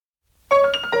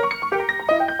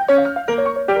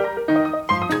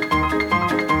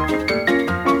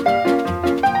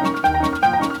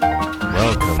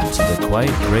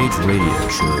White Rage Radio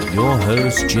Show. Your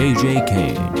host, JJ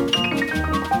Kane.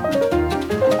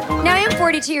 Now, I am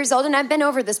 42 years old, and I've been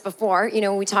over this before. You know,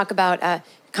 when we talk about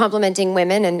complimenting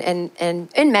women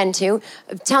and men too,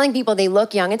 telling people they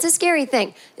look young. It's a scary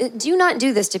thing. Do not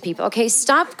do this to people, okay?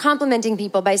 Stop complimenting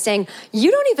people by saying,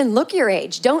 you don't even look your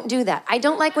age. Don't do that. I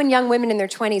don't like when young women in their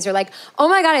 20s are like, oh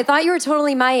my God, I thought you were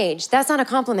totally my age. That's not a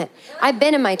compliment. I've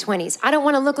been in my 20s. I don't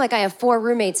want to look like I have 4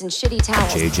 roommates and shitty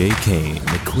towels. JJ Kane,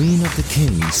 the queen of the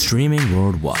kings, streaming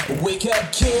worldwide. Wake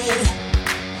up, kid.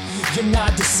 You're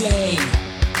not the same.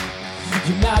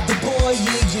 You're not the boy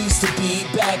you used to be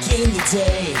back in the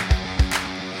day.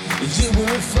 You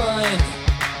were fun,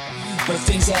 but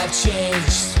things have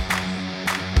changed.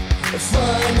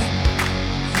 Fun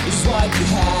is what you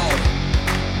had.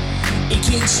 It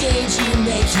can change you,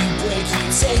 make you, break you,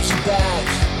 take you back.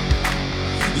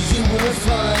 You were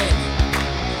fun,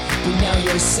 but now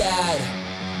you're sad.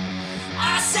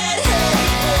 I said, hey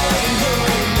boy,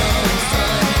 you're no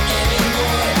fun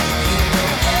anymore. You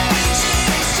know age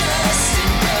is just a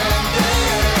number,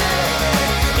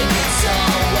 and it's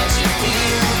all what you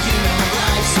feel. You know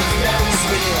life's a Ferris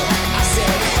wheel. I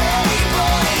said, hey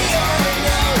boy, you're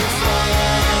no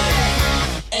fun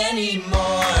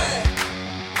anymore.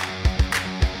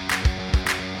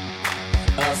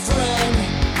 A friend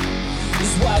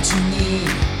is what you need.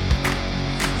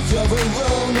 You're a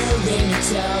loner in your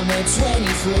town at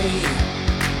 23.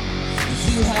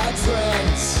 You had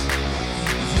friends,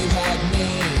 you had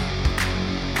me.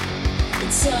 The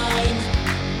time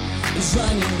is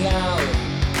running out.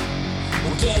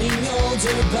 We're getting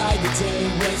older by the day,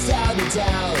 without a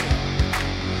doubt.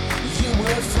 You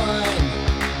were fun,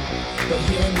 but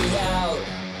hear me out.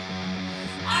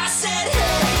 I said,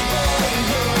 hey boy,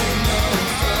 you're no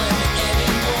fun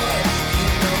anymore. You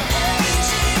know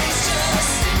age is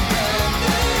just a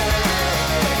number,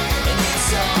 and it's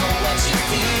all what you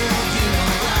feel. You know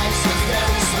life's a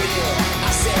Ferris wheel.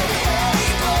 I said, hey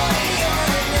boy,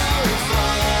 you're no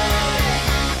fun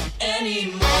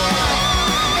anymore.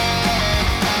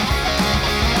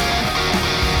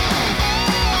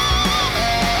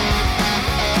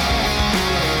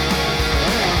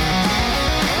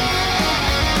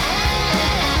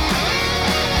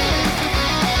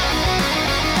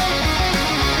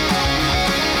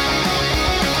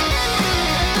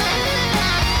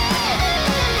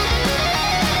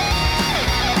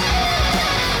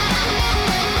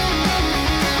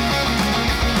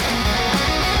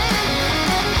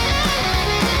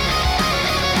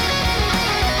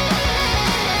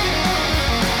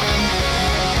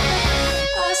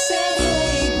 I said,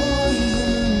 hey boy,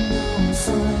 you're no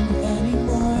fun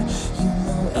anymore. You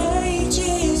know age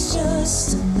is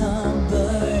just a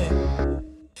number,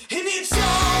 and it's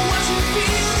all what you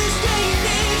feel. This day and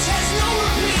age has no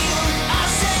appeal. I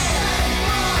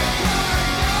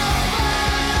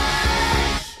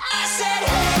said,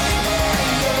 hey boy,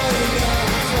 you're no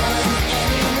fun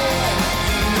anymore.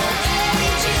 You know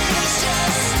age is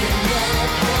just a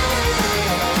number,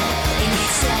 and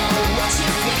it's all what you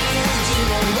feel. You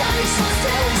know life's a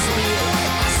Ferris wheel.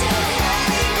 I said,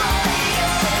 hey boy,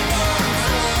 you're no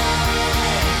fun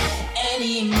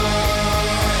anymore.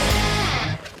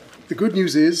 The good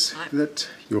news is that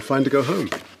you're fine to go home.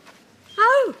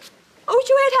 Oh, did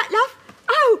you hear that, love?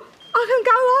 Oh, I can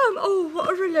go home. Oh, what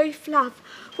a relief, love.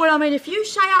 Well, I mean, if you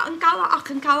say I can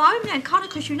go home then, can't I?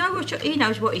 Because you know he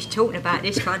knows what he's talking about,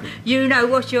 this one. You know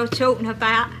what you're talking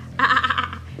about.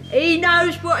 He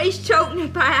knows what he's talking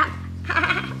about.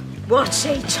 What's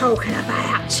he talking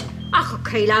about? I could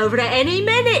keel over at any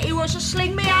minute. He wants to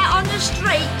sling me out on the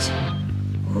street.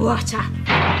 What a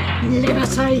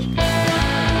liberty.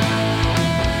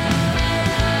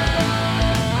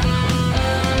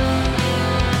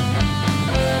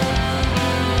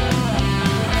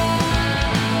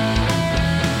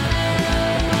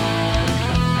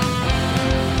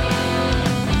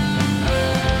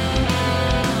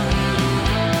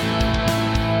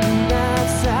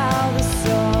 That's how this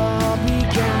all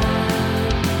began.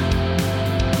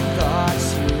 Thought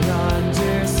you'd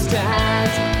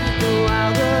understand.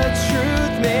 While the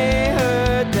truth may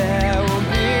hurt, there will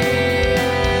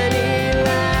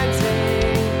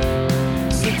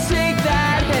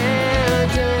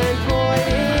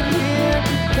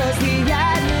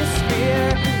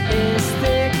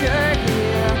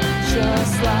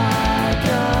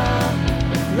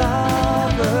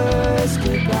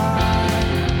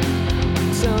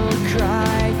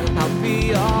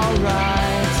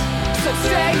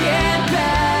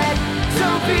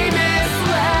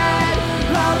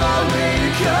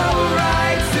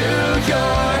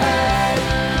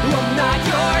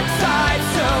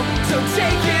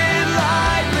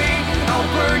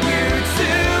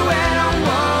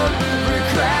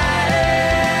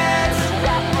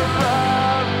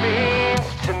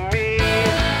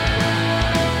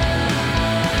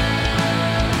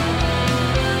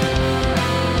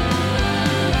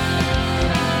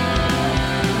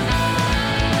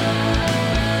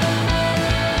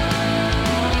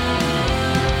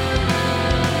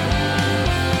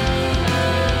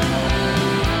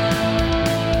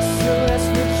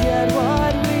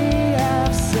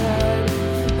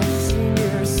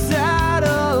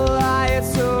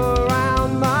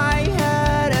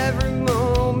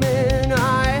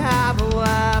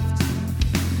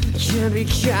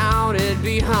recounted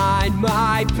behind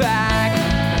my back,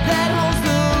 that holds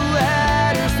the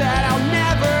letters that I'll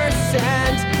never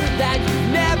send, that you've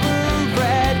never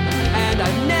read, and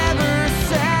I've never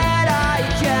said I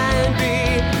can be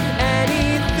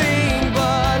anything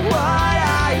but what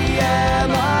I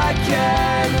am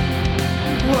again.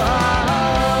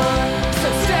 Whoa. So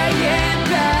stay in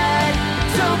bed,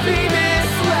 don't be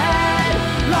misled,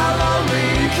 I'll only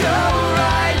go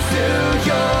right to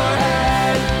your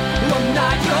head. I'm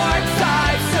not your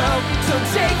type, so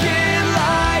take it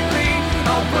lightly,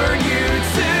 I'll burn you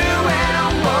too and I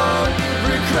won't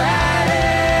regret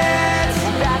it.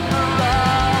 That's the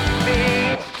love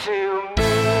means to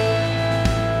me.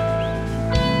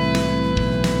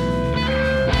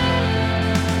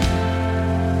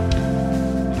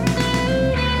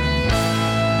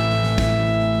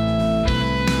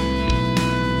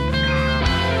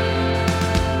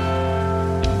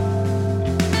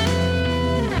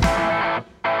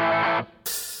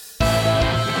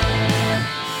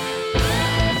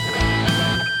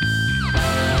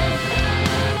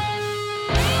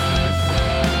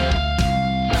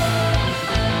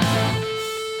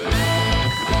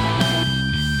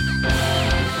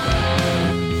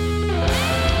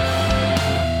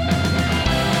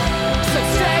 So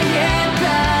stay in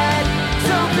bed,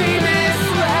 don't be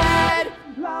misled,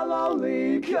 I'll only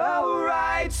go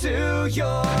right to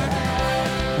your head.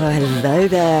 Oh, hello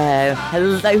there.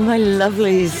 Hello, my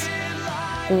lovelies.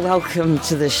 Welcome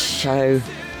to the show.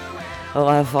 Oh,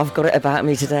 I've got it about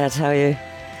me today, I tell you.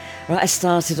 Right, I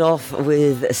started off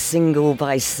with a Single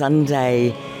by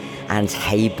Sunday and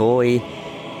Hey Boy.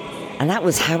 And that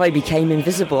was How I Became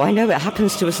Invisible. I know it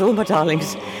happens to us all, my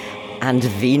darlings. And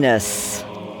Venus.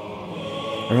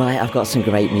 Right, I've got some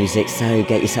great music, so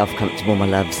get yourself comfortable, my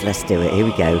loves. Let's do it. Here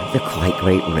we go. The Quite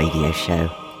Great Radio Show.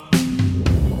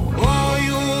 Ой,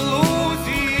 у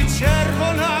лузі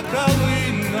червона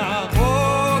калина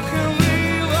похилилася,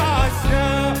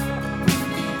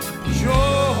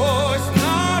 чогось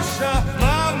наша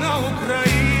славна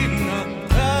Україна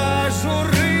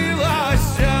зажурилася,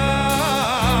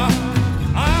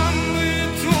 а ми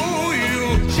тую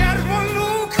червону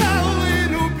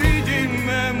калину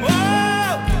підіймемо,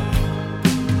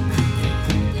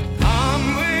 а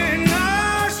ми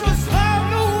нашу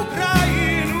славну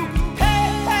Україну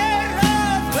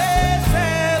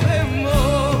розвеселимо,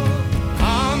 а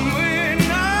ми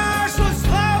нашу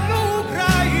славну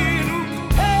Україну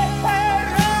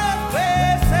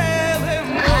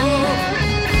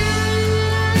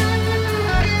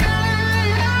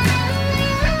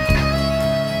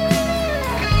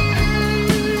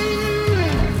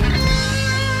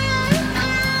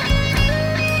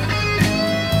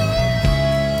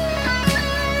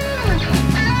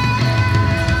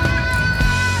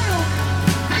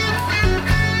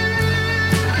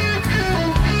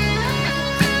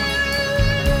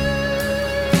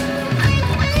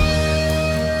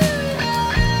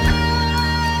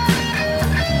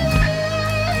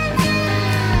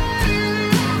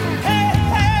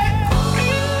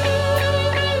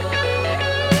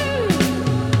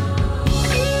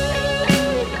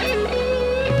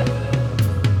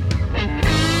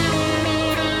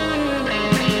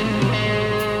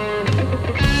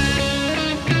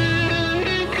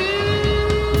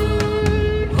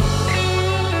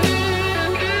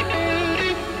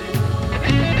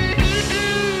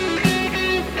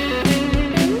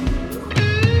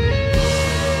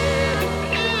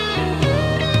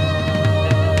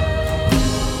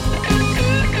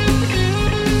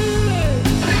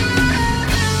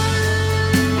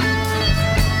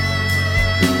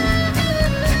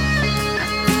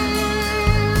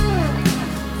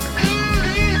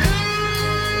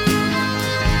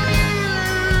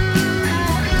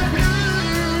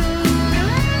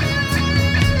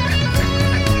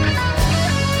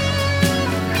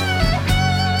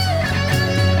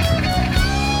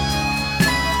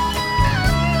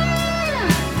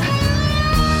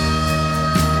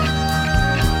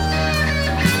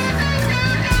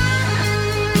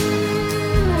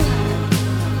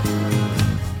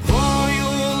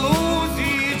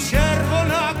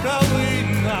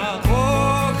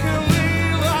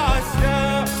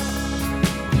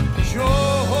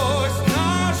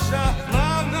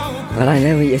Well, I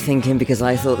know what you're thinking, because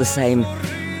I thought the same.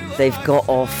 They've got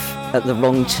off at the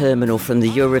wrong terminal from the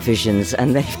Eurovisions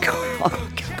and they've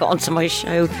got onto my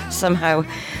show somehow.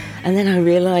 And then I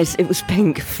realised it was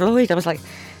Pink Floyd. I was like,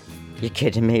 you're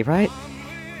kidding me, right?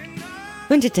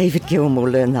 When did David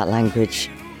Gilmour learn that language?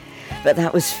 But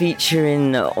that was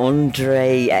featuring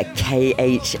Andre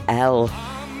KHL.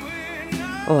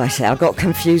 Oh, I say, I got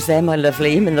confused there, my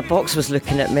lovely. Him in the box was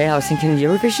looking at me. I was thinking,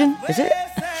 Eurovision? Is it?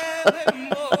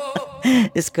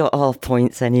 It's got half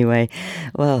points anyway.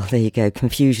 Well, there you go.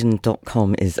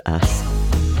 Confusion.com is us.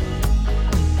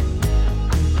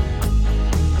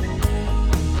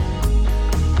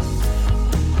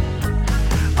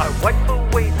 I wipe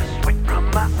away the sweat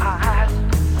from my eyes.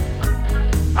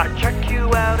 I check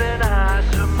you out and I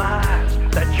surmise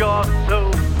that you're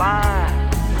so fine.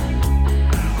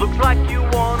 Looks like you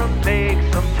wanna make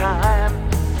some time.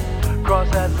 Cross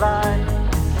that line.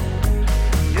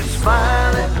 You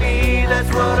smile at me, that's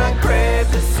what I crave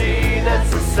to see.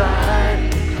 That's a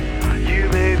sign you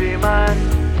may be mine.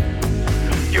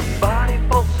 Your body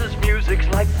pulses music's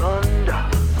like thunder.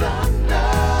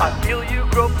 I feel you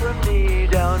grow from me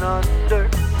down under.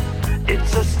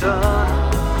 It's a stun.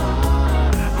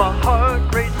 My heart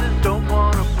races, don't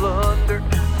wanna blunder.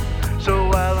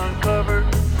 So I'll uncover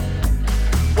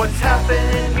what's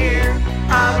happening here.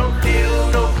 I don't feel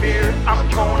no fear. I'm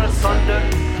torn asunder.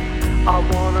 I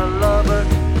wanna love her.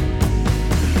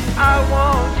 I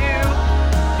want you.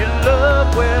 Your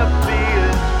love where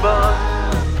feeling's fun.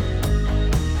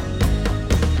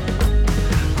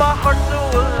 My heart's so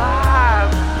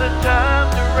alive. The time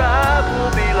to ride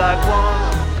will be like one.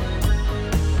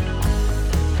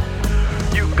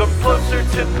 You come closer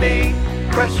to me.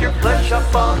 Press your flesh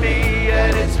up on me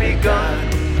and it's begun.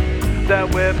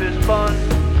 That web is fun.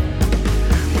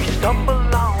 We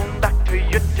stumble on back to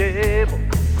your table.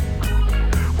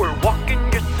 We're walking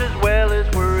just as well as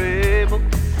we're able.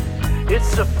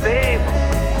 It's a fable.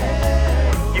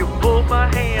 You pull my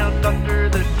hand under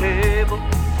the table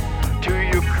to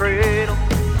your cradle.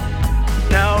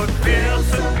 Now it feels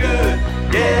so good.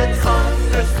 Yeah, it's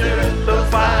understood. Those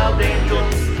wild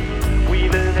angels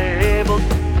we've enabled.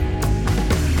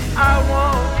 I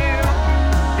want you.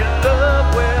 Your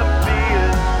love where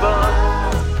feeling's fun.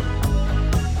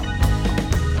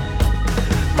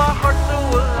 My heart's so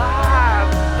alive.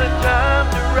 The time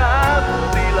to ride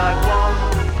will be like one.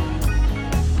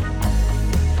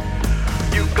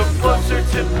 You come closer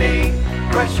to me.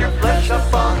 Press your flesh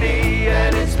up on me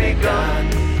and it's begun.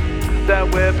 That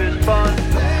web is fun.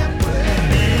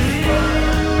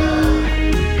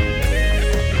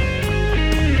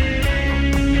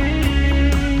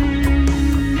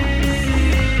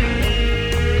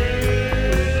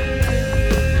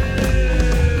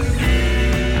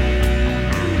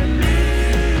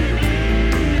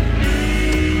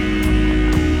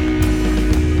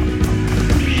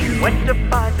 Went to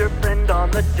find her friend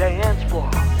on the dance floor.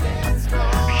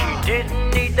 She didn't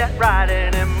need that ride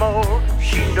anymore.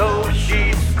 She knows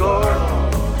she's scored.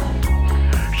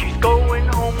 She's going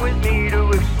home with me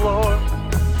to explore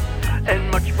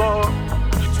and much more.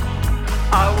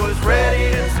 I was ready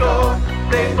to score.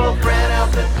 They both ran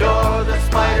out the door. The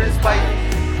spiders bite.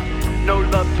 No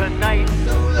love tonight.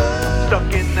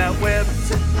 Stuck in that web.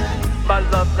 My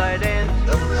love light ends.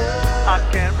 I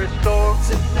can't restore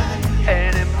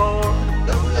anymore.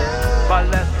 My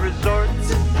last resort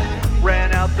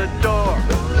ran out the door.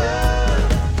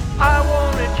 I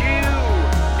wanted you.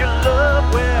 Your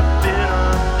love where I've been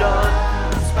undone.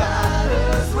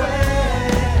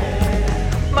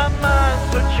 My mind's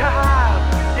so child.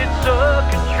 It's so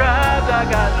contrived. I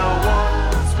got no one.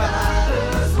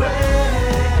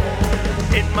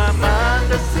 In my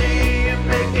mind I see you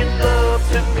making love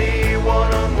to me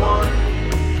one-on-one.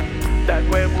 That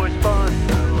web was fun,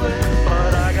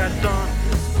 but I got done.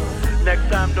 Next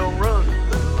time don't run,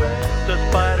 the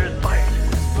spiders bite.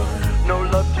 No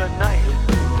love tonight,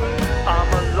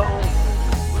 I'm alone.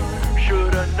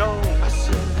 Should've known,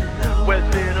 web's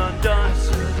been undone.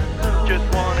 Just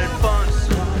wanted fun,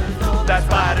 that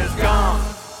spider's gone.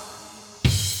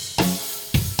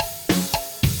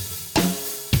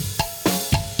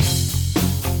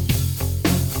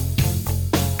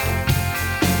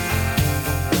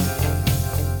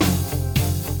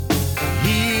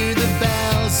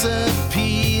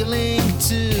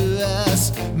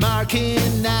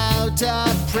 Marking out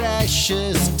our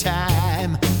precious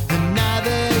time.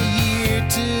 Another year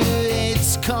to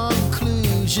its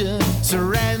conclusion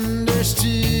surrenders to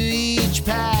each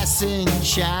passing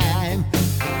chime.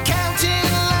 Counting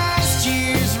last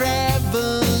year's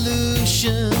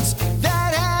revolutions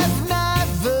that have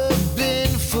never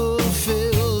been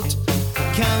fulfilled.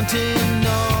 Counting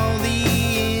all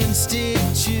the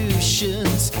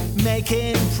institutions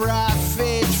making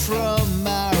profit from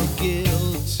our guilt.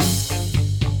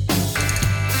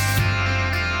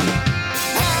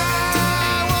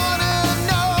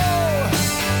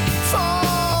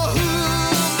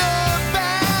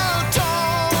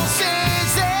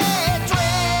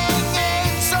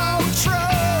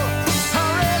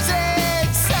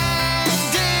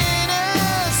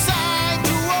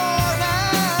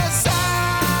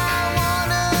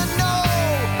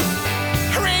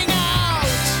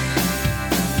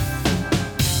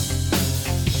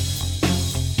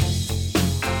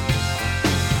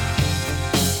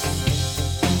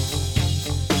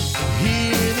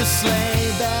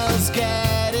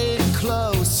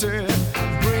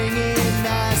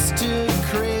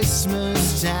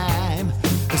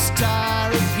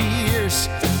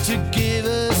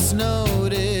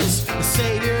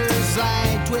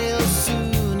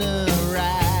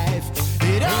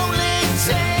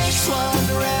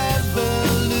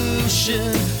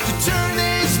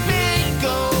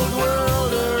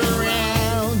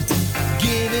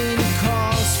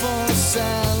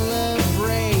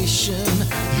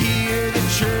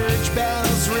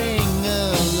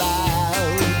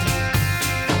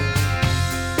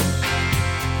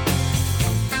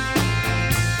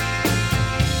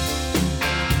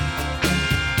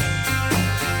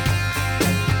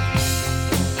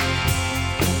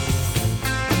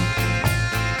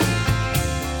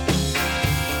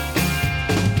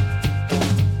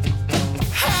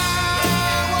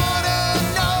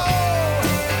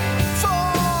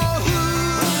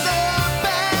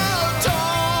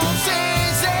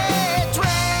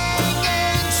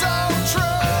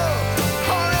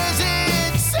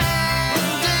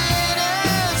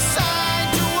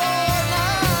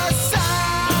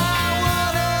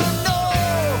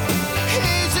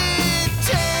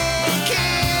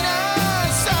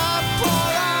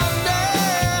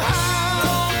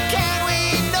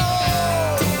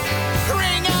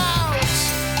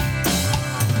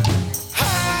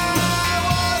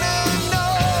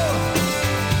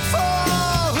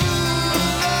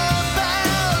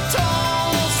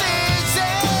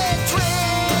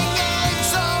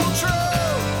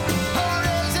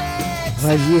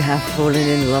 Well, you have fallen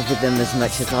in love with them as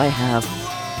much as I have.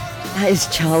 That is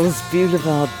Charles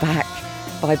Boulevard back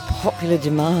by popular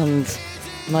demand.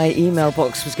 My email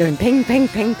box was going ping, ping,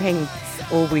 ping, ping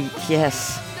all week,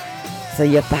 yes. So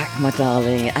you're back, my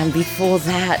darling. And before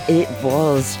that, it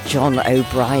was John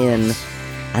O'Brien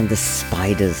and the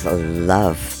Spiders of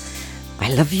Love.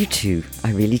 I love you too.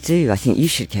 I really do. I think you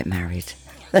should get married.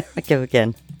 There I go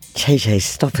again. JJ,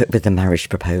 stop it with the marriage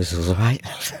proposals, all right? I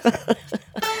can't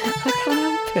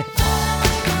help it.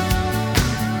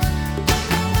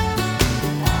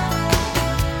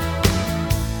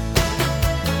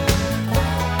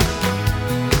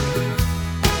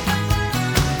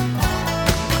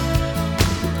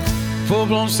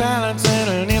 Full-blown silence in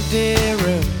an empty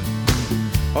room.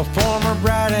 A former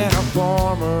bride and a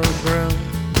former groom.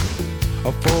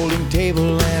 A folding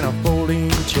table and a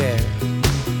folding chair.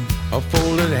 A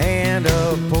folded hand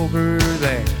of poker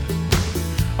there.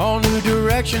 All new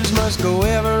directions must go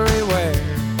everywhere.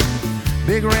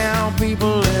 Big round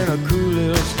people in a cool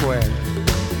little square.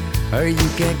 Or you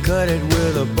can't cut it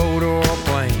with a boat or a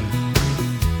plane.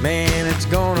 Man, it's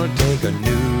gonna take a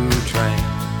new train.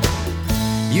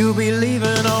 You'll be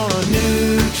leaving on a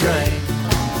new train,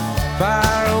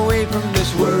 far away from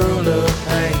this world of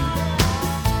pain.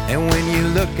 And when you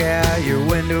look out your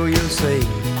window, you'll see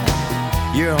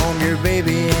your home, your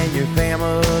baby, and your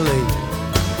family.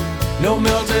 No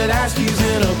melted ice cubes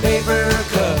in a paper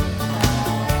cup.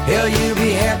 Hell, you'll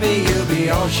be happy, you'll be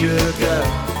all shook up.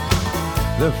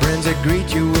 The friends that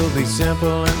greet you will be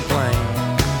simple and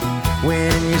plain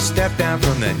when you step down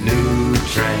from that new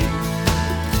train.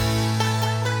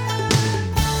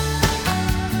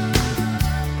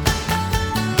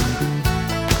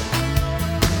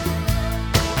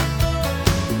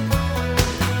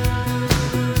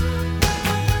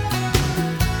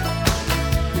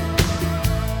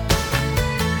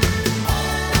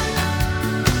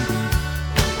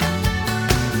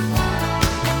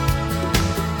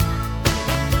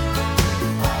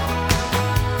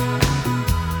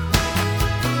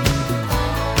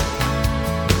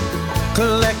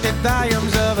 Collected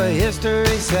volumes of a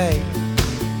history say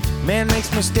man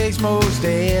makes mistakes most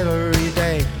every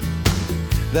day.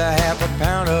 The half a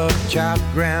pound of chopped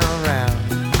ground round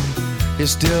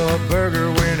is still a burger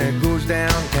when it goes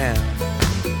downtown.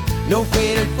 No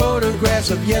faded photographs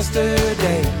of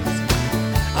yesterday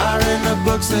are in the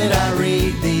books that I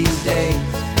read these days.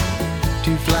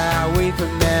 To fly away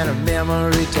from that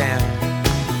memory town,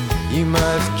 you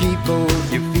must keep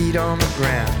both your feet on the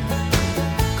ground.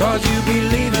 'Cause you'll be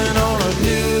leaving on a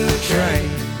new train,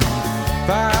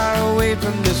 far away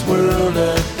from this world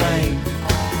of pain.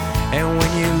 And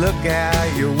when you look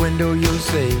out your window, you'll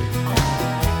see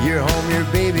your home, your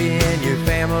baby, and your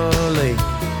family.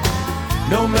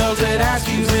 No melted ice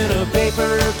cubes in a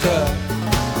paper cup.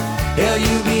 Hell,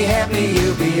 you'll be happy,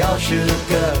 you'll be all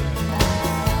shook up.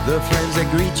 The friends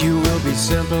that greet you will be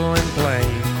simple and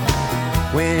plain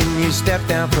when you step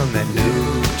down from that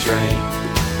new train.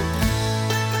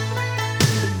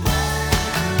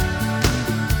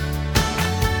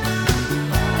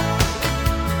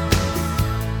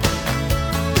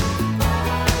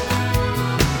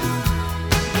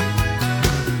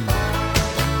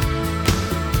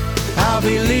 I'll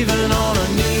be leaving on a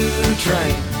new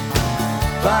train,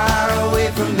 far away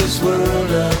from this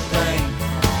world of pain.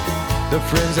 The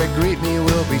friends that greet me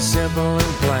will be simple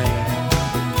and plain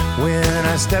when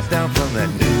I step down from that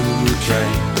new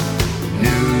train,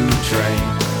 new train,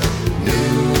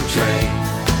 new train.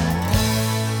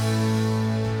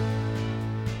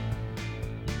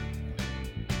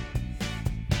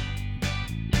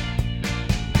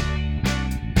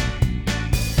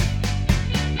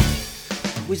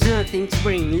 Was nothing to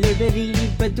bring liberty,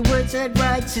 but the words I'd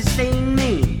write sustain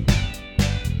me.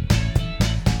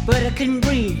 But I couldn't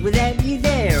breathe without you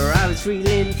there. I was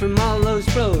reeling from all those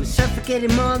blows,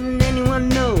 suffocating more than anyone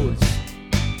knows.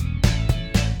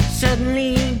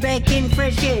 Suddenly back in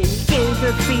fresh air, you gave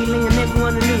a feeling I never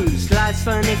want to lose. Life's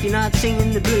fun if you're not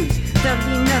singing the blues. There'll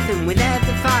be nothing without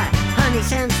the fire. Honey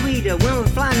sounds sweeter when we're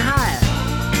flying higher.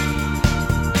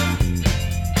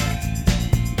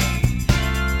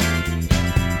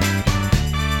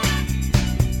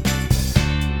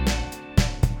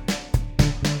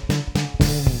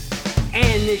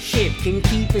 The ship can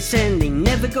keep ascending,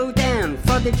 never go down,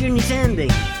 for the journey's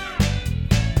ending.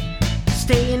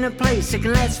 Stay in a place that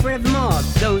can last forevermore.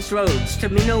 Those roads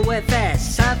took me nowhere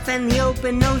fast. I found the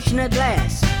open ocean at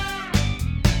last.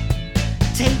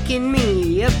 taking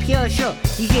me up your shore.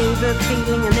 You gave a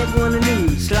feeling I never wanna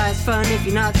lose. Life's fun if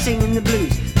you're not singing the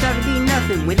blues. Thought it'd be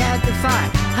nothing without the fire.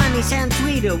 Honey sounds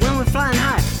sweeter when we're flying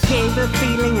high. Gave a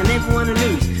feeling I never wanna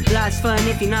lose. Life's fun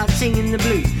if you're not singing the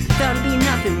blues. Thought it'd be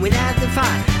nothing without the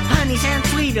fire. Honey sounds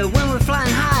sweeter when we're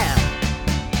flying higher.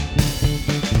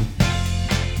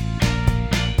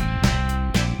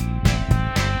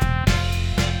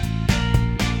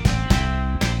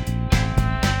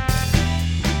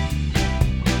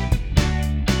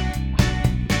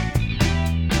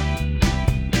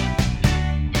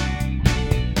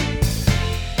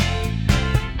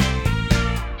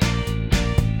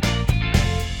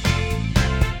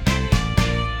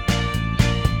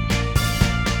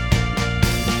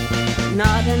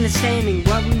 Not understanding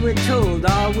what we were told,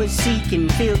 all was seeking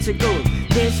fields of gold.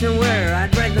 There's nowhere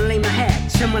I'd rather lay my hat,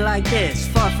 somewhere like this,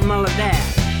 far from all of that.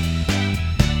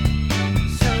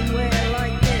 Somewhere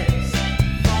like this,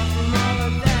 far from all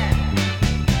of that.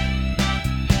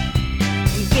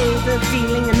 You gave a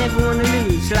feeling I never wanna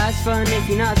lose. Life's fun if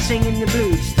you're not singing the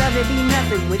blues. Thought it'd be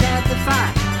nothing without the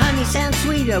fire. Honey sounds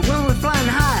sweeter when we're flying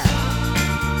higher.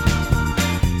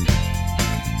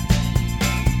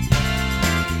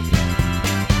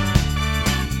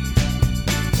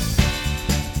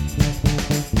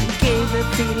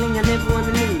 Feeling I never want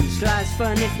to lose. Life's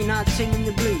fun if you're not singing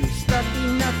the blues. Thought it'd be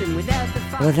nothing without the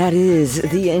fire. Well, that is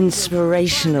the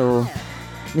inspirational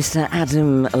Mr.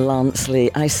 Adam Lansley.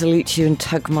 I salute you and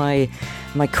tug my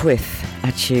quiff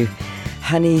at you.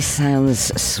 Honey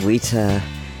sounds sweeter.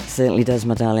 Certainly does,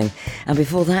 my darling. And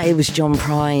before that, it was John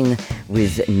Prine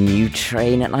with New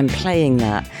Train, and I'm playing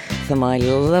that for my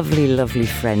lovely, lovely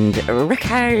friend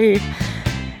Ricky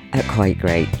at Quite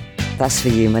Great. That's for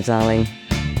you, my darling.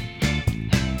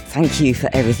 Thank you for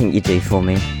everything you do for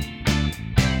me.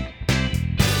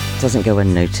 Doesn't go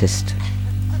unnoticed.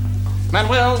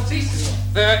 Manuel,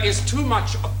 there is too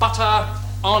much butter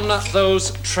on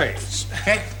those trays.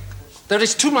 There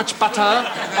is too much butter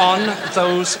on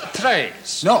those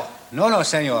trays. No,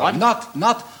 senor. What?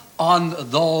 Not on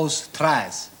those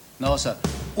trays. No, sir.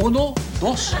 Uno,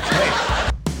 dos, tres.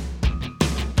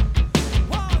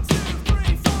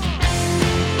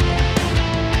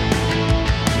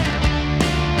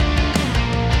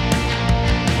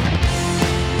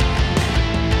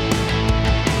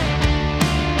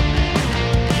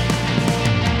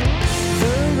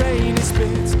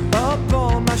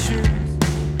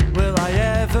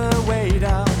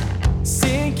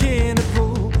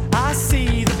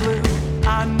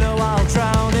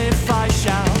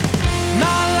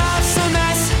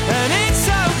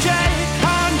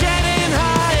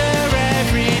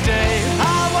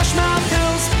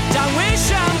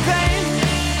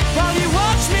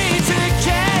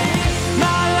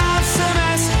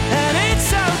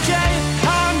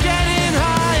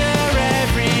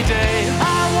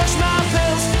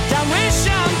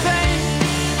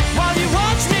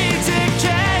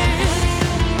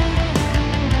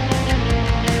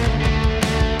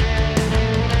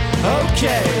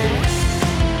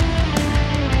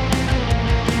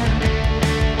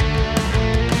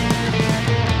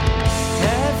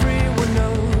 Everyone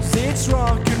knows it's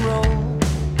rock and roll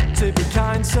to be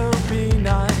kind, so be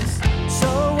nice. So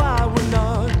I will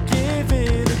not give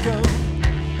it a go.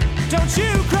 Don't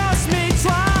you cross me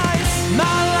twice.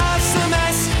 My life's a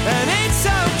mess and it's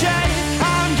okay.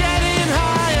 I'm getting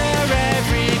higher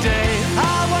every day.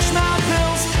 I wash my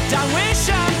pills down with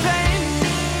champagne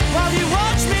while you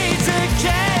watch me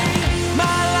decay.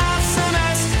 My life's a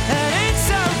mess and it's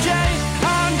okay.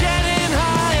 I'm getting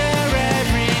higher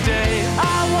every day.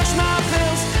 I wash my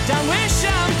pills down with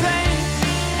champagne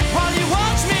while you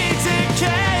watch me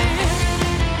decay.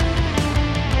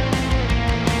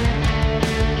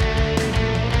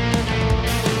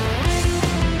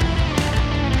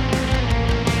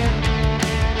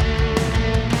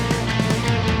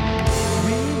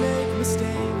 We make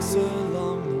mistakes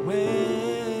along the way.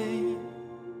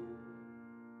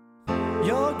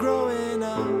 You're growing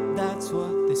up, that's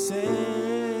what they say.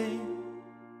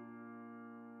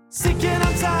 Sick and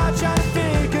I'm tired trying to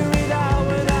figure it out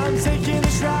when I'm taking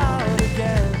this route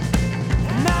again.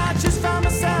 And I just found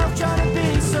myself trying to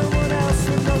be someone else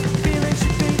with no feelings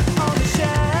should be on the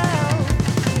shelf.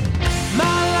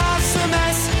 My life's a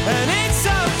mess and it's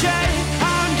okay.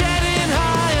 I'm getting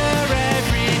higher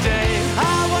every day. I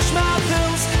wash my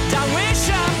pills down with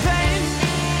champagne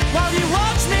while you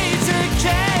watch me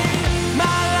decay.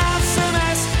 My life's a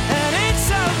mess and it's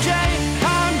okay.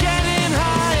 I'm getting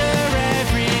higher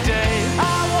every day.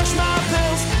 I wash my pills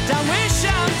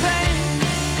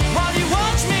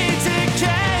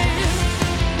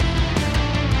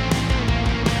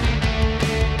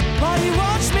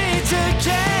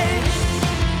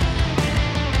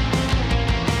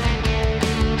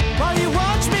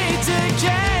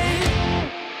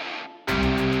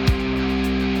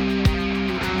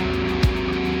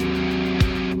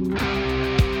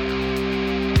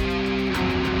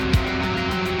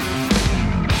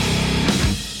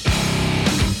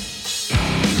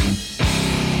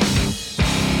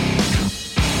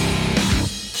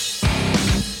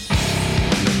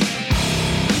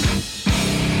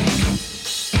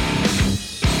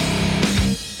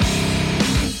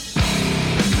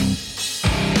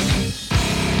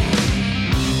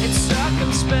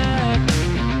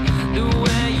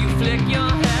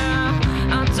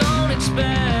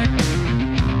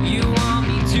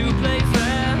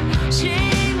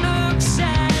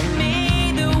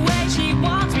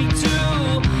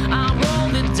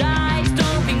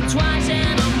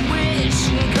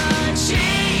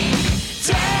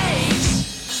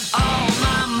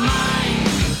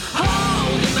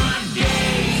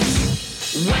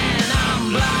I'm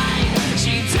blind.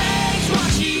 She takes what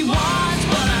she wants,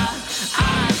 but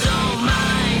I don't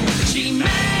mind. She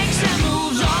makes and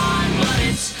moves on, but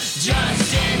it's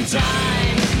just in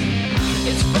time.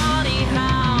 It's funny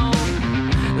how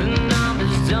the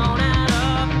numbers don't add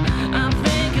up. I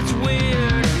think it's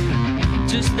weird,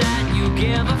 just that you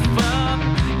give a fuck.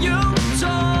 You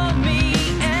told me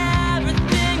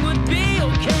everything would be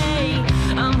okay.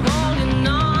 I'm holding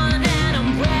on and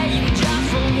I'm praying just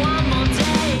for one more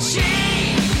day. She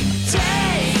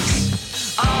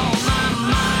takes all my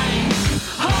mind,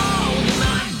 holding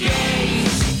my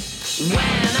gaze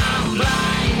when I'm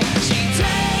blind. She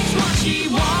takes what she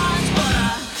wants, but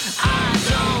I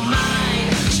don't mind.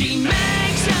 She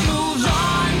makes and moves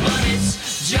on, but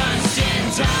it's just in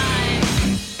time.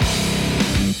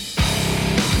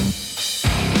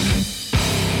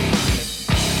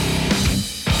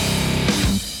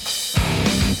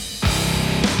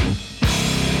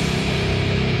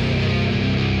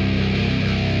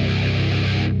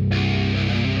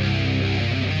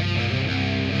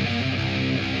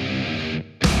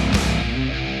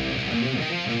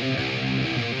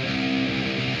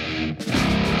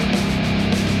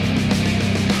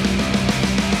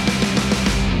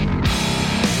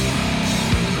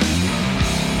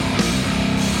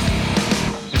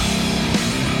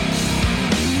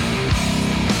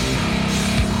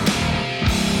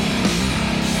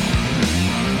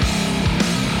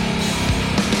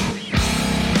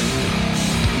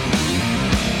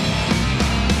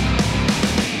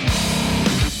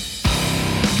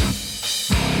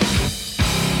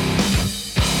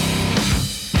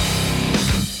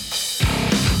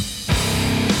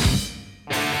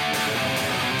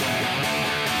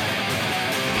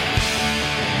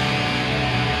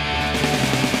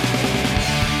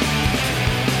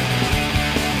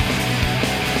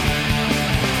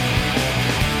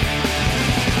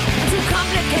 Too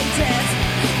complicated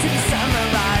to be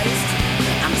summarized.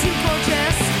 I'm too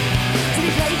gorgeous to be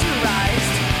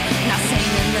plagiarized. Not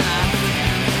sane enough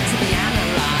to be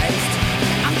analyzed.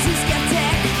 I'm too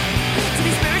skeptic to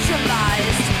be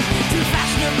spiritualized. Too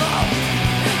fashionable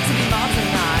to be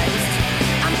modernized.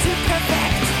 I'm too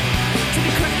perfect to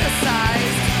be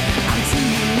criticized. I'm too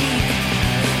unique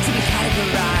to be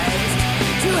categorized.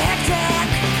 Too hectic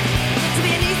to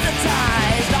be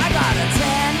anesthetized. I got a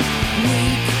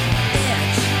 10-week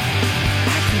itch.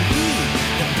 I can be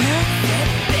the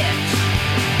perfect bitch.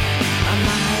 My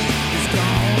mind is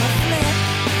gonna flip,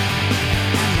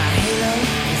 and my halo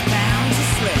is bound to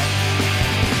slip.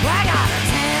 I got a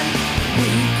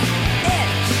 10-week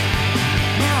itch.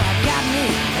 Now I got me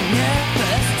a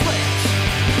nervous twitch.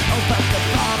 Oh, but the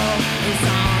bottle is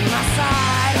on my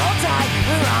side. Hold tight,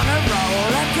 we're on a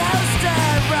roller coaster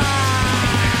ride.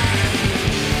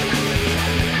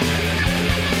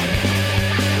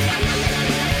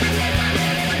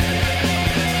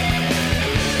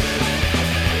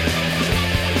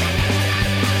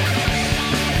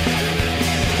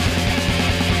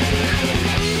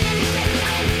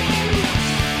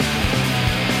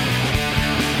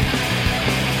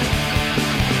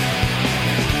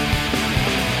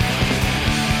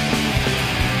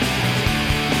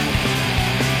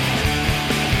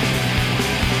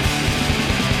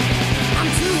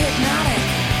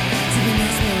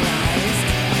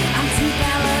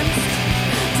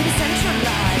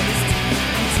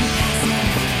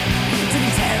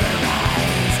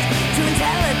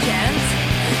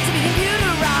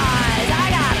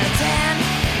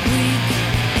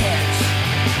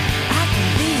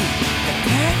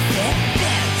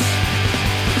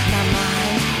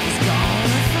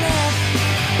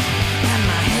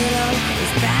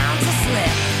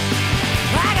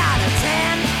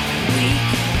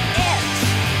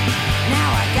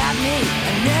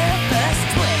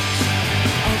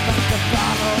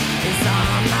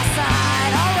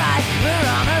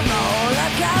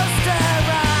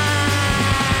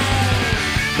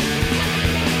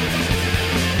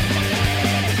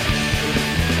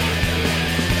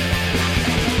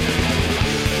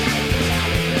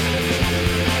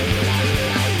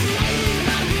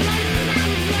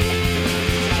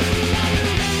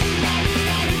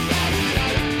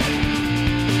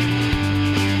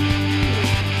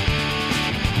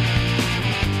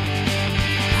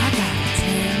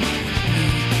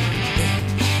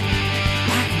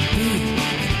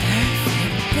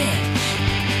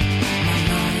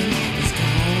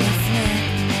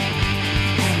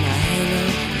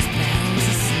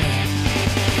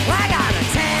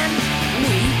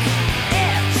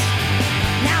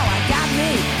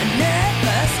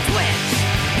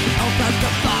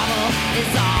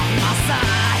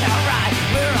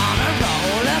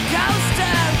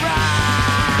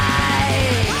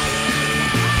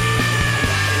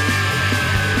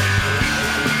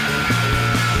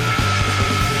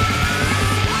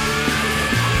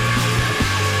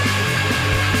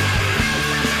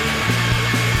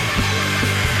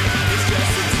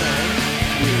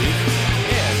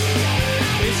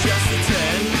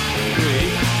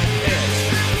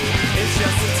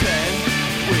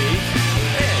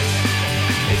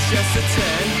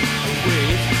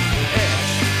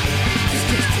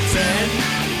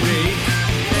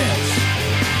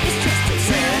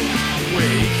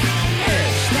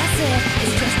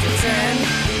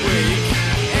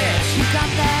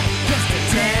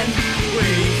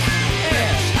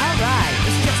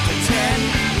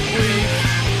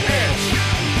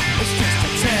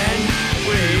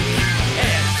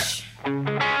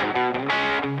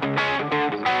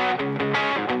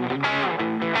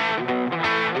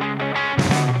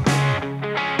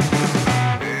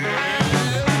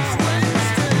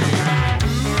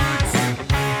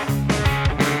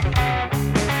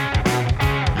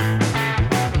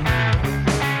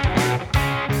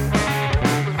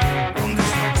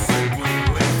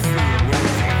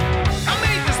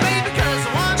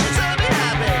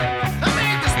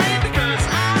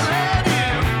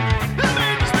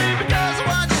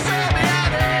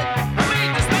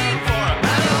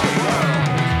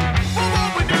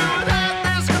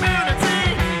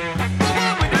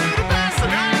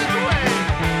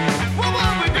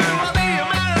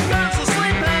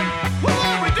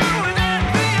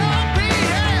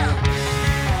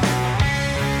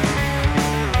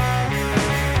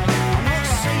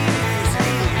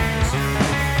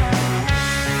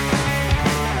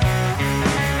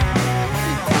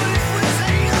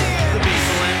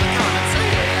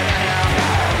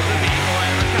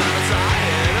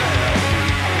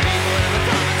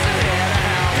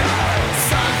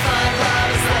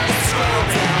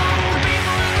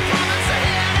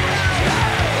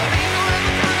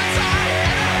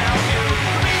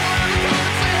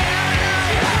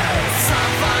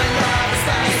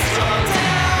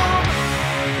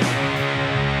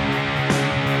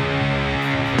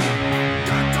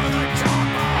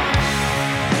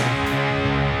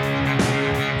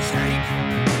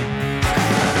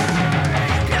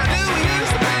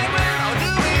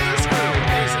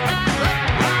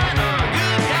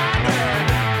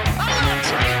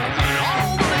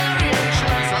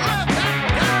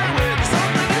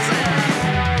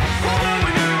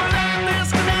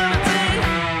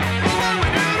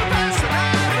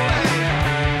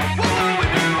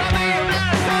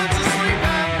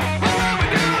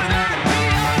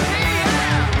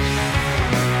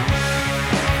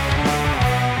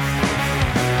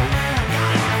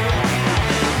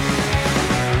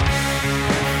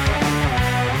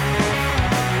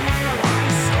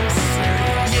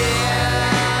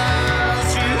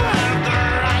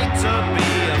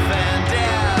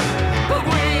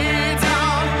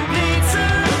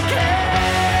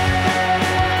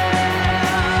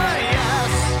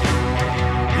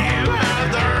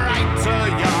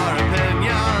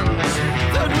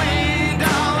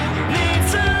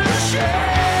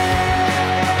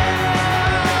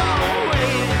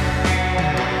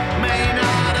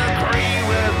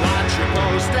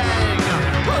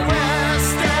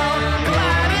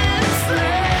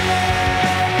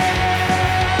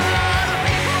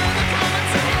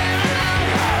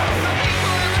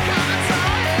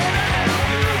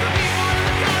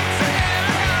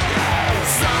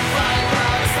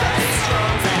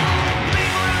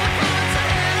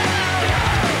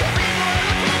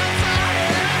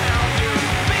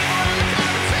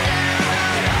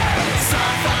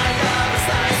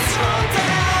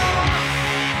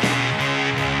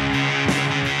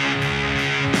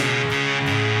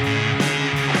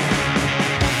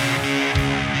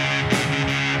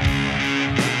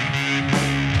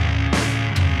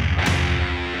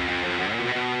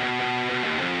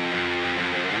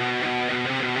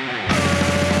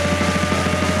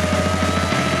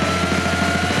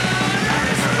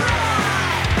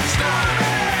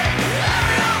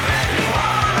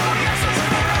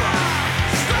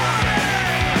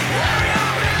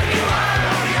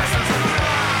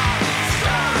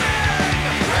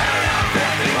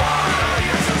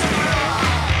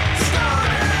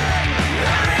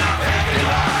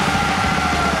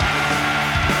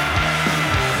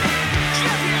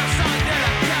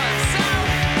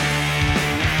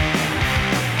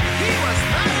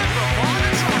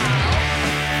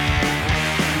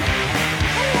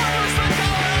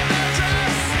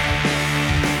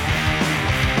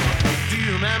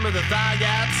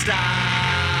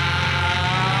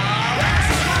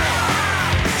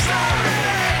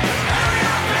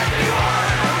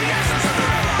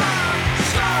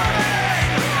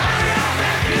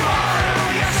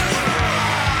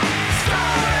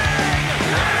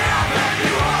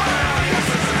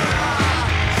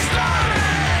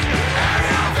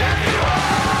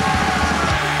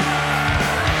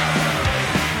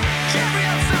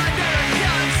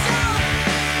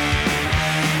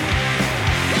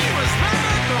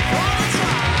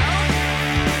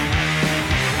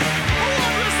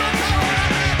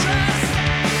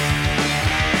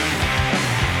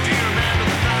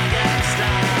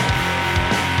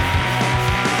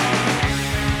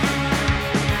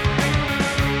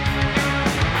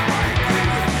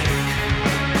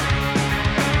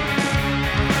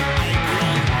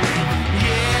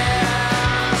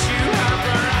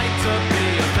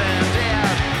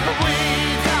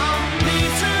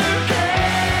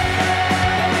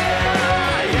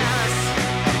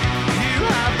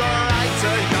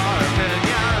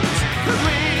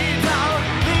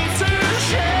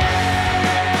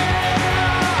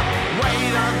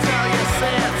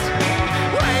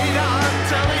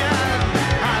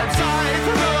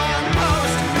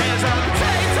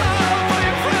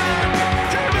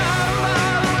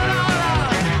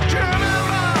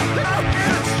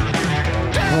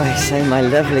 Say my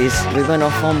lovelies, we went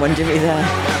off on one, didn't we there?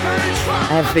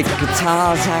 I have big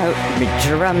guitars out, my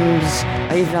drums,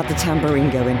 I even had the tambourine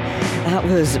going. That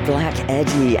was Black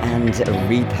Eddie and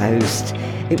Repost.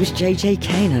 It was JJ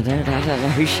Kane, I don't know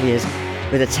who she is,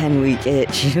 with a 10-week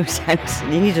itch.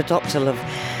 You need a doctor, love.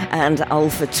 And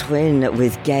Alpha Twin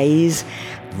with Gaze.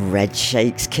 Red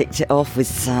Shakes kicked it off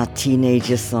with our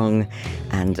Teenager song.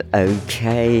 And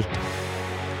OK.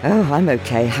 Oh, I'm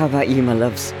OK. How about you, my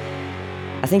loves?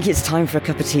 I think it's time for a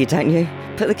cup of tea, don't you?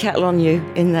 Put the kettle on you,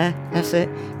 in there, that's it.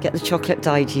 Get the chocolate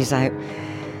daiji's out.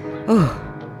 Oh.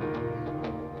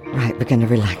 Right, we're going to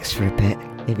relax for a bit.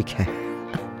 Here we go.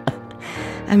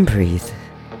 And breathe.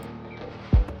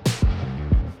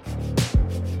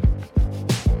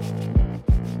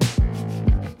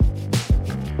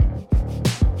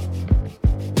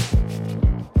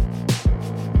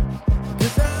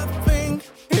 Cause I think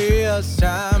it's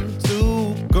time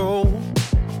to go.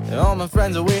 All my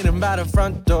friends are waiting by the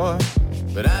front door,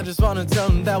 but I just wanna tell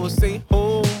them that we'll stay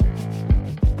home.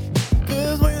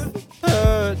 Cause with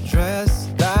her dress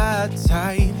that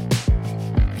tight,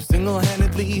 you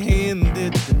single-handedly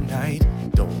ended the night.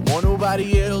 Don't want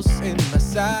nobody else in my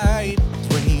sight.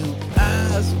 So when you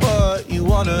ask what you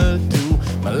wanna do,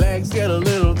 my legs get a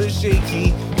little bit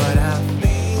shaky, but I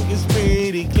think it's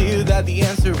pretty clear that the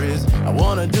answer is I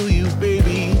wanna do you,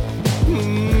 baby.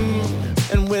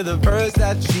 And with a verse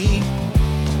that cheap,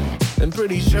 I'm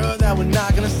pretty sure that we're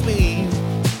not gonna sleep.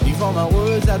 Leave all my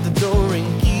words at the door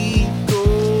and keep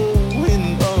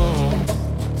going on.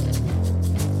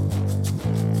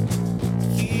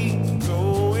 Keep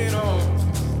going on.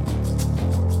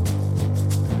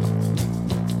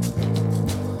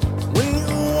 When you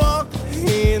walk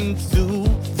into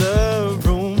the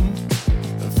room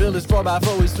and fill this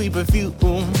 4x4 with sweet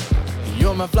perfume,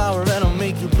 you're my flower and I'll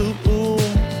make you bloom.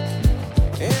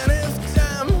 And if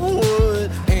time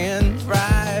would end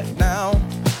right now,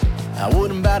 I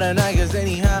wouldn't bat an eye, cause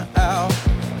anyhow,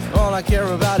 all I care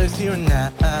about is here and now.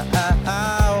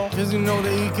 Cause you know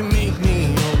that you can make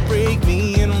me or break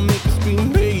me, and I'll make you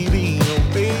scream, baby, oh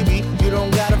baby. You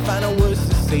don't gotta find no words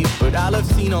to say, but I'll have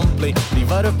seen on play.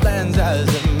 Leave other plans as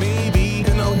a maybe,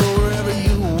 and I'll go wherever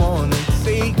you wanna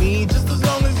take me, just as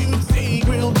long as you take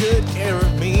real good care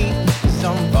of me. Cause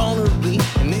I'm vulnerably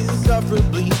and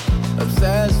insufferably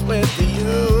obsessed with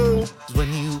you.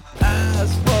 When you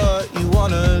ask what you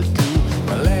wanna do,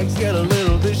 my legs get a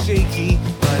little bit shaky,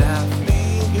 but I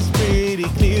think it's pretty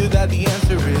clear that the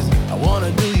answer is I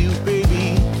wanna do you,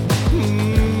 baby.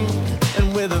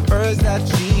 And with a verse that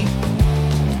cheap,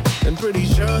 I'm pretty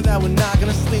sure that we're not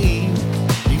gonna sleep.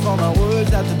 Leave all my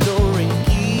words at the door and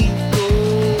keep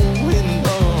going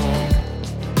on.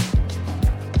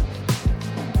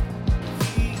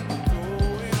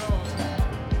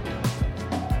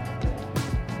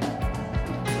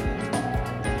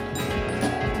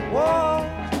 Whoa,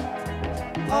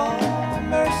 oh,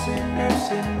 mercy,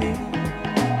 mercy me.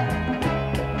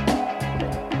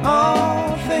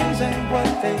 All things ain't what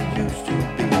they used to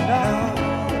be now,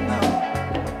 no.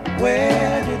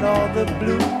 Where did all the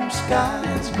blue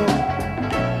skies go?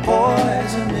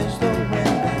 Poison is the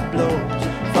wind that blows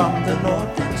from the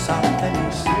north and south and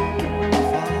east.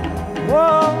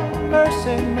 Whoa,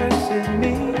 mercy, mercy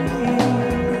me.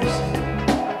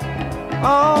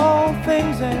 All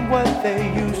things ain't what they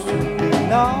used to be,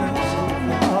 no,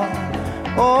 no.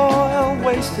 Oil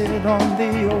wasted on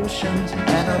the oceans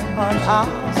and upon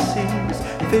our seas,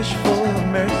 fish full of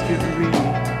mercury.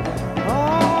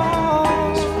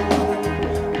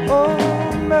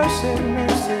 Oh, mercy,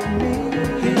 mercy me.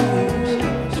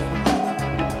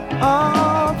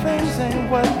 All things ain't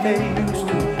what they used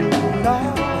to be. No,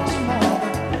 no.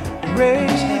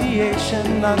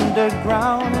 Radiation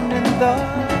underground and in the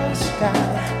sky.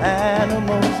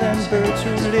 Animals and birds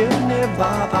who live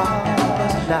nearby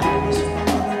die.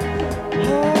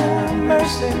 Oh,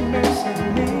 mercy, mercy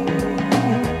me.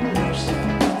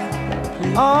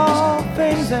 All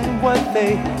things ain't what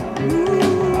they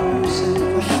used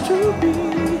to be.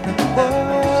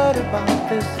 What about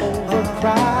this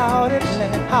overcrowded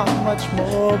land? How much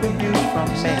more abuse from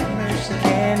man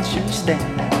can't you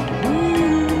stand?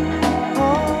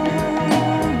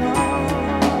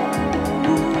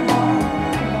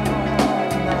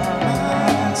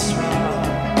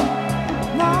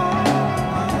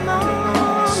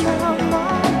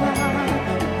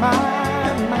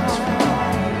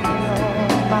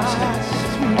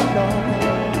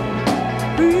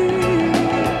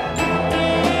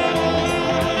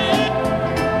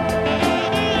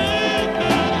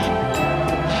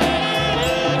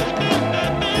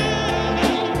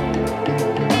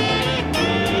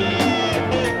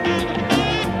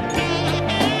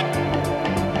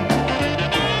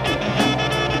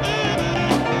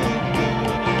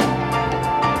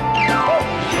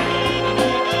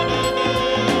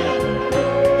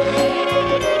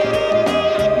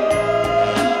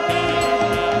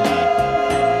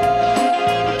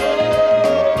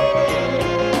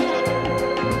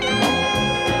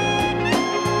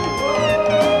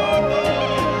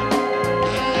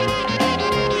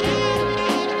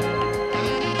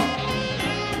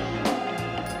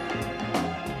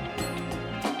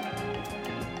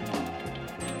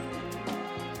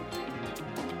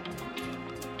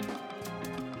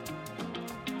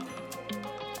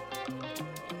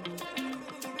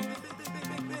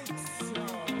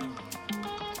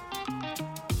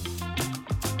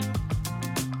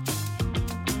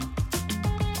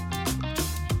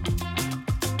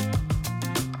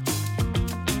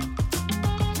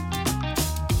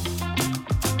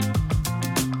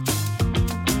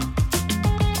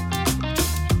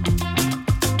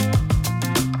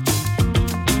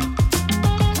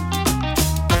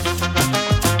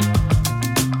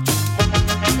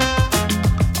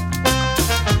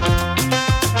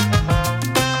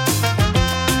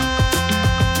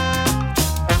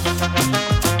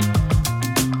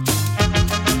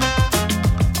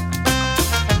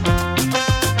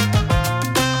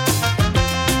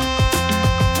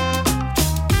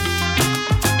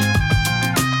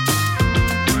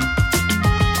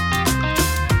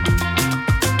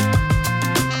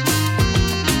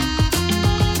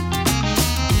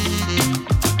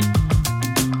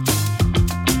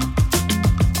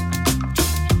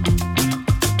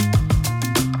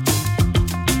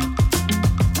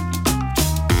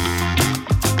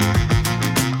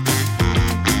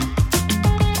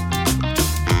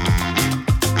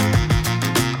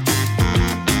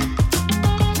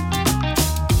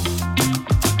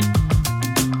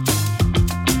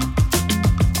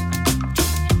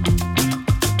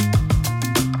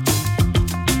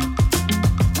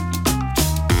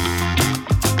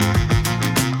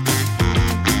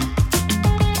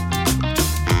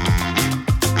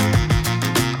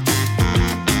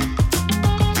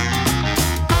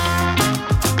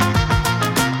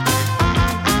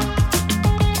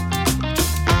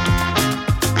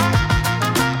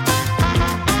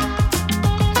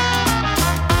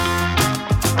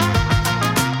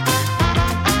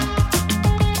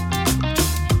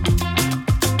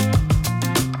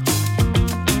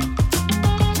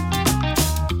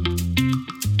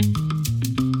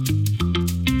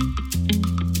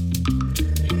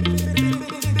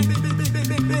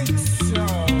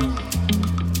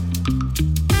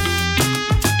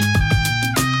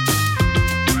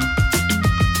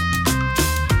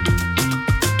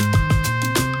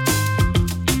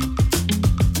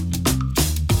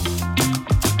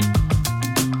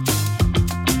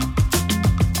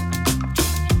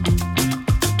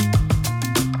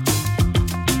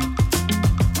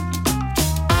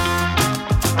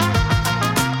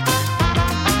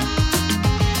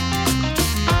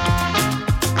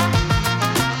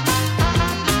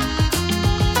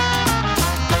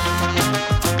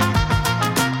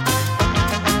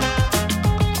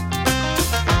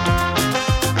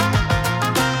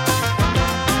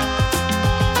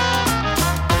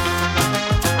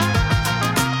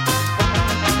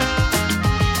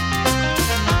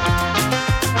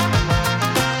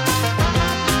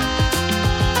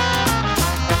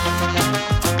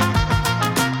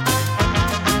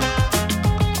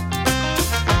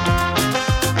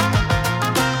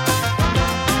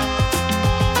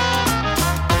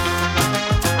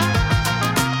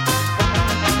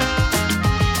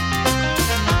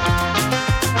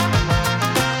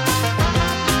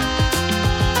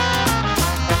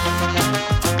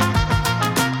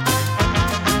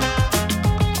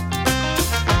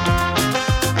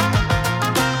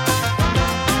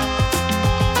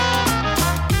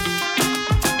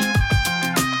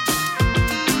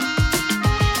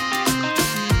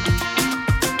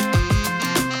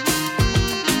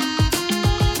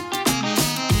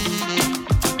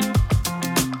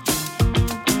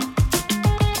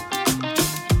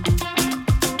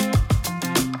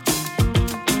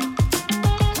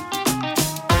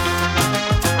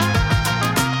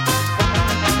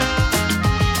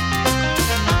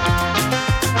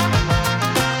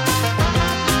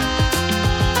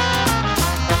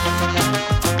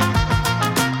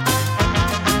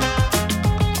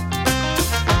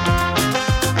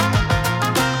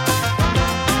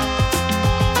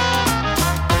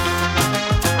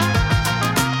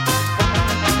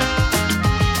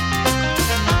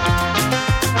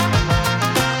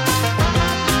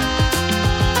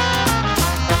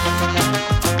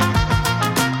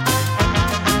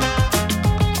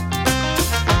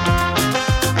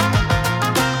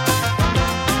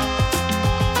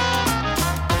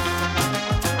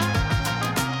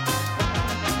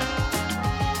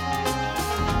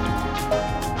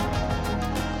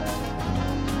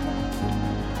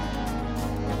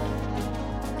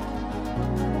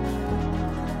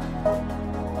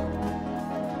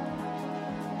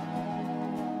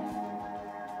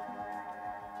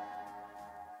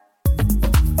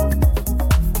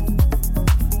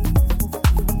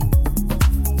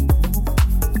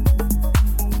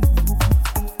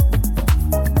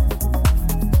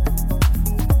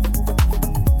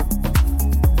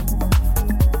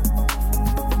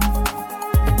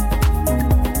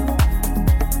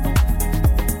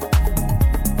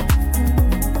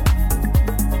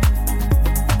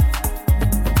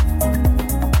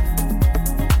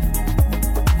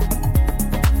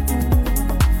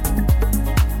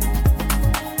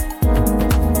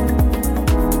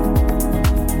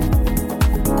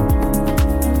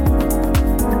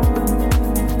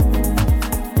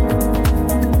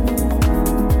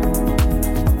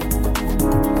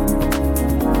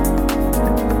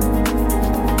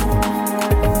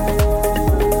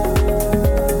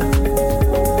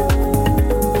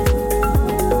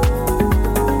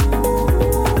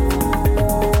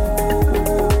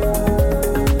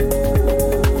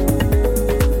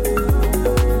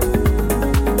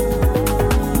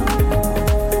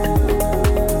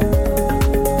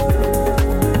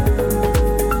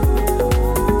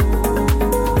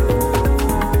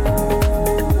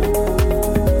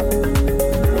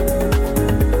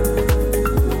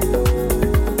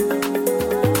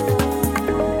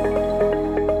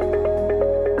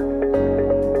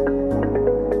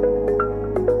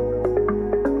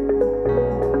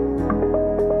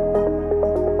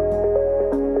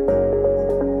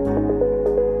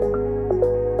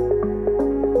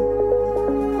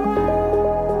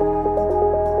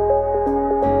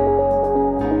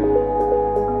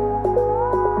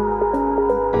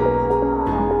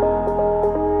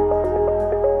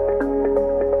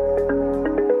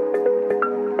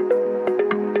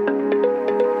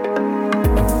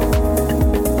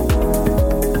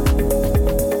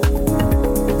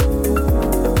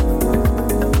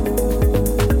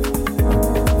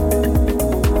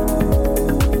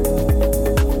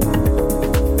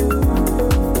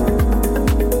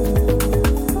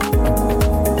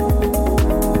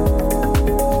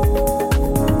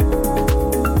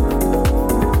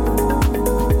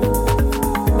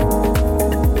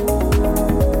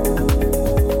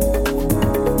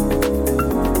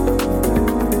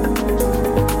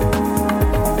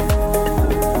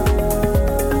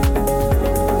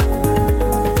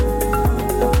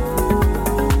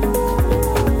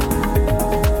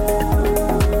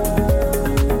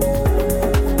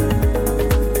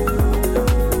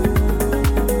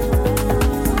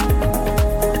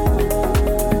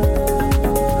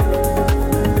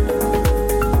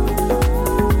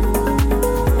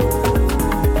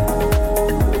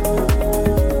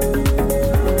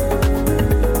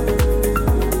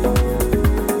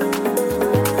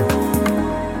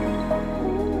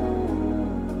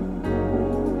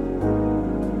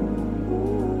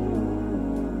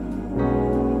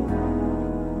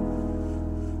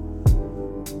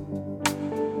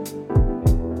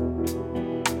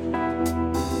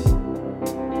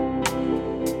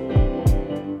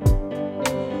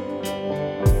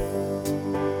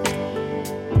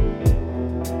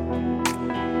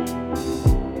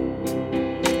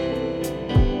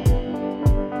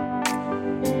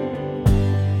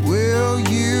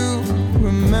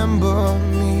 remember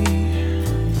me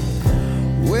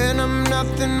when I'm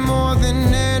nothing more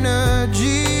than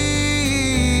energy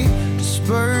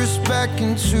dispersed back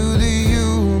into the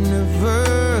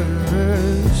universe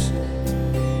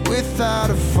without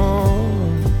a form.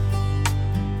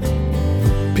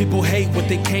 People hate what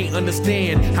they can't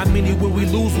understand. How many will we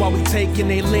lose while we taking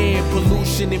their land?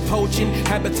 Pollution and poaching,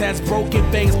 habitats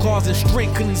broken, things causing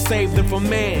strength couldn't save them from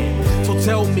man. So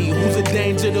tell me, who's a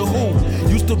danger to who?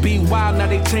 Used to be wild, now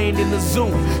they chained in the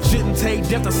zoo. Shouldn't take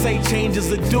death to say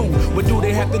changes are due. What do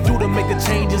they have to do to make the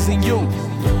changes in you?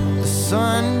 The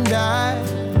sun died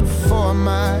before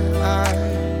my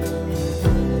eyes,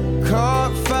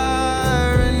 caught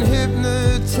fire and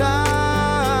hypnotized.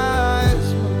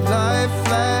 Life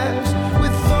flashed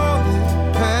with all the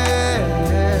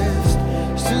past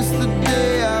since the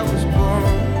day I was born.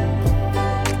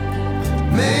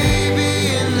 Maybe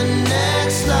in the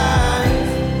next life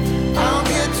I'll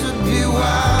get to be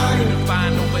wild.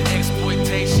 Find over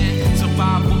exploitation,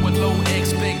 survival with low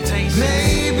expectations.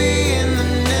 Maybe in the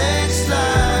next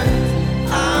life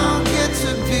I'll get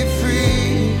to be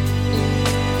free.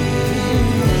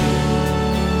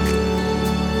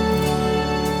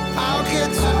 I'll get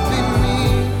to be me.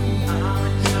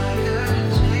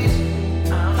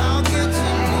 I'll get to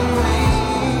be me.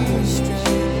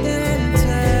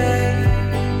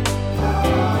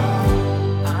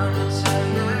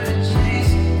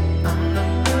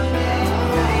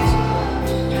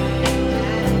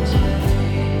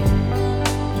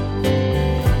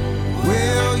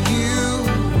 Will you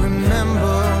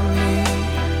remember me?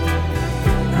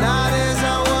 Not as I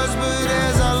was, but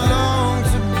as I long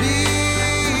to be.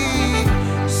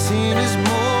 Seen as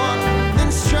more than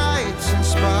stripes and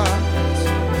spots,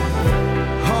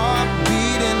 heart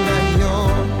beating like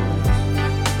yours.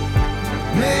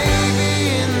 Maybe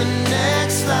in the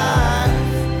next life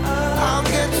I'll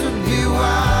get to be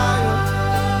wild.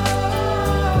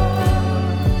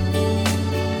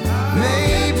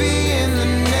 Maybe in the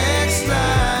next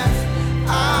life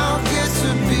I'll get to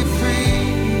be free.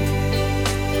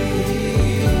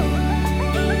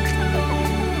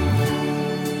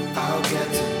 I'll get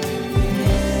to be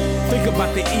me. Think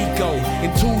about the ego. In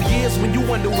 2 years when you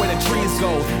wonder where the trees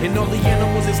go. And all the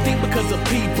animals extinct because of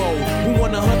people who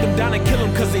wanna hunt them down and kill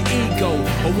them cause of ego.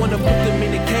 Or wanna put them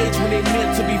in a cage when they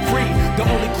meant to be free. The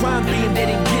only crime being they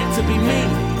didn't get to be me.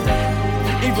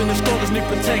 Even the strongest need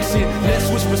protection. Let's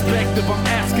switch perspective, I'm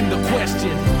asking the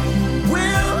question.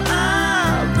 Will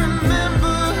I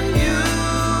remember you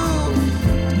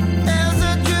as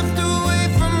I drift away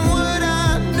from what I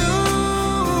knew?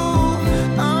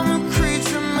 I'm a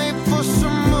creature made for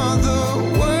some other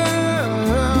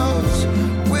worlds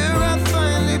where I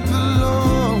finally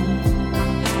belong.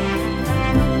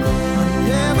 I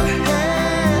never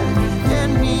had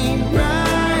any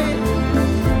right.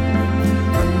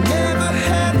 I never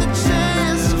had the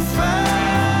chance to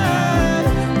fight.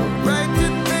 What right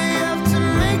did they have to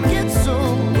make it so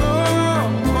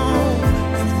wrong?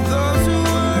 For those who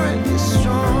weren't as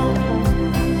strong.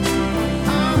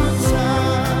 I'm a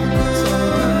tiger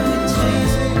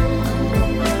chasing.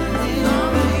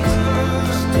 I'm a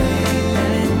thirsty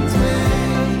thing.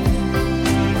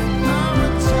 I'm a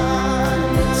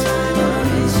tiger chasing.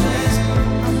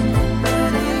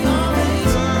 I'm a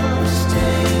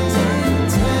thirsty thing.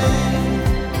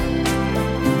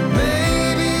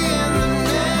 Maybe in the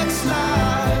next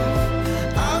life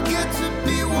I'll get to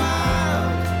be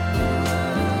wild.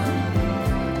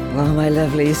 Well, my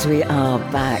lovelies, we are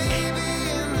back.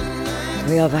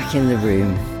 We are back in the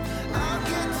room.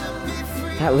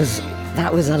 That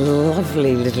was a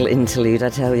lovely little interlude, I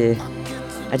tell you.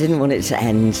 I didn't want it to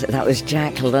end. That was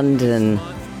Jack London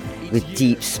with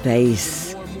Deep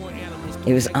Space.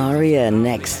 It was ARIA,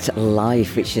 Next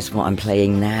Life, which is what I'm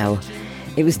playing now.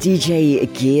 It was DJ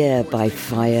GIAA by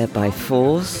Fire by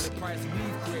Force.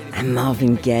 And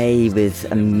Marvin Gaye with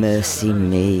Mercy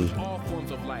Me.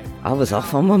 I was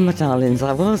off on one, my darlings,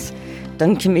 I was.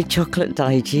 Dunking me chocolate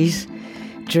digees,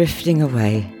 drifting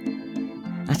away.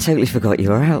 I totally forgot you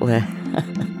were out there.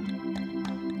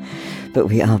 But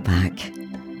we are back.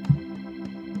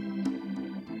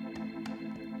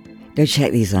 Go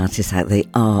check these artists out. They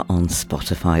are on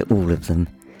Spotify, all of them.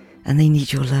 And they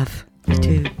need your love. They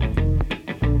do.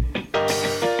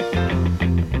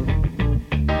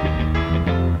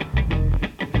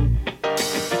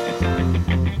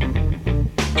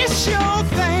 It's your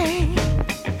thing.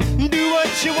 Do what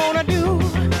you wanna do.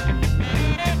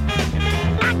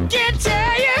 I can't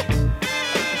tell you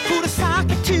who to sock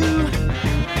it to.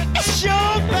 It's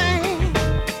your thing.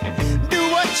 Do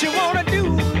what you wanna do.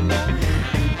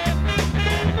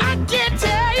 I can't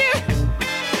tell you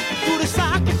who to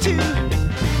sock it to.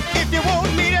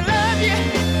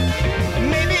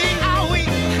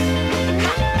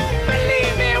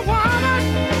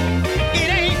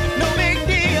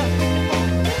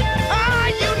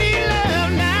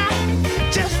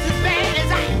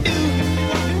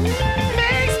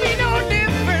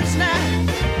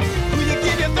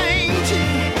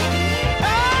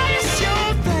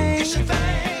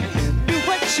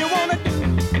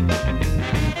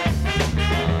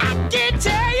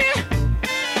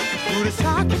 who to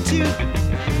talk to.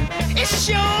 It's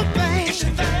your thing.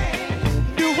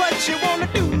 Do what you wanna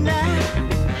do now.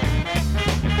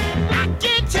 I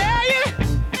can't tell you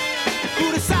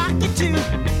who to sock you to.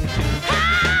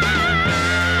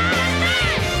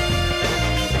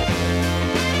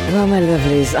 Well, my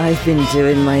lovelies, I've been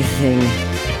doing my thing,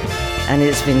 and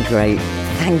it's been great.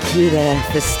 Thank you there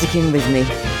for sticking with me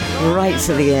right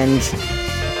to the end.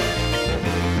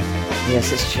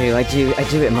 Yes, it's true. I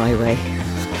do it my way.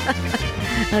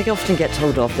 I often get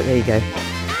told off, but there you go.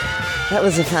 That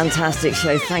was a fantastic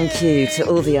show. Thank you to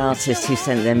all the artists who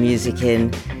sent their music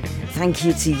in. Thank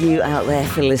you to you out there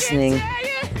for listening.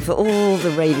 For all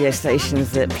the radio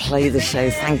stations that play the show,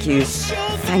 thank you.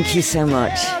 Thank you so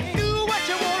much.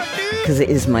 Because it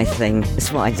is my thing.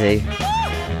 It's what I do.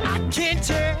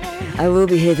 I will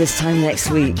be here this time next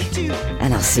week,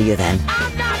 and I'll see you then.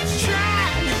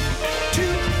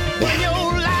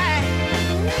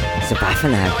 So bye for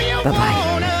now.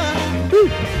 Bye-bye. Woo.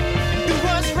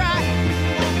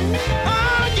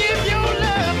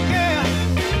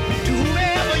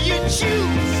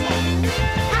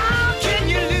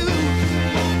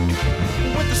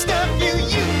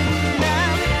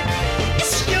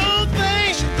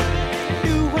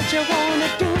 You wanna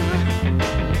do?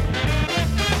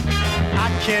 I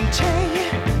can tell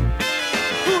you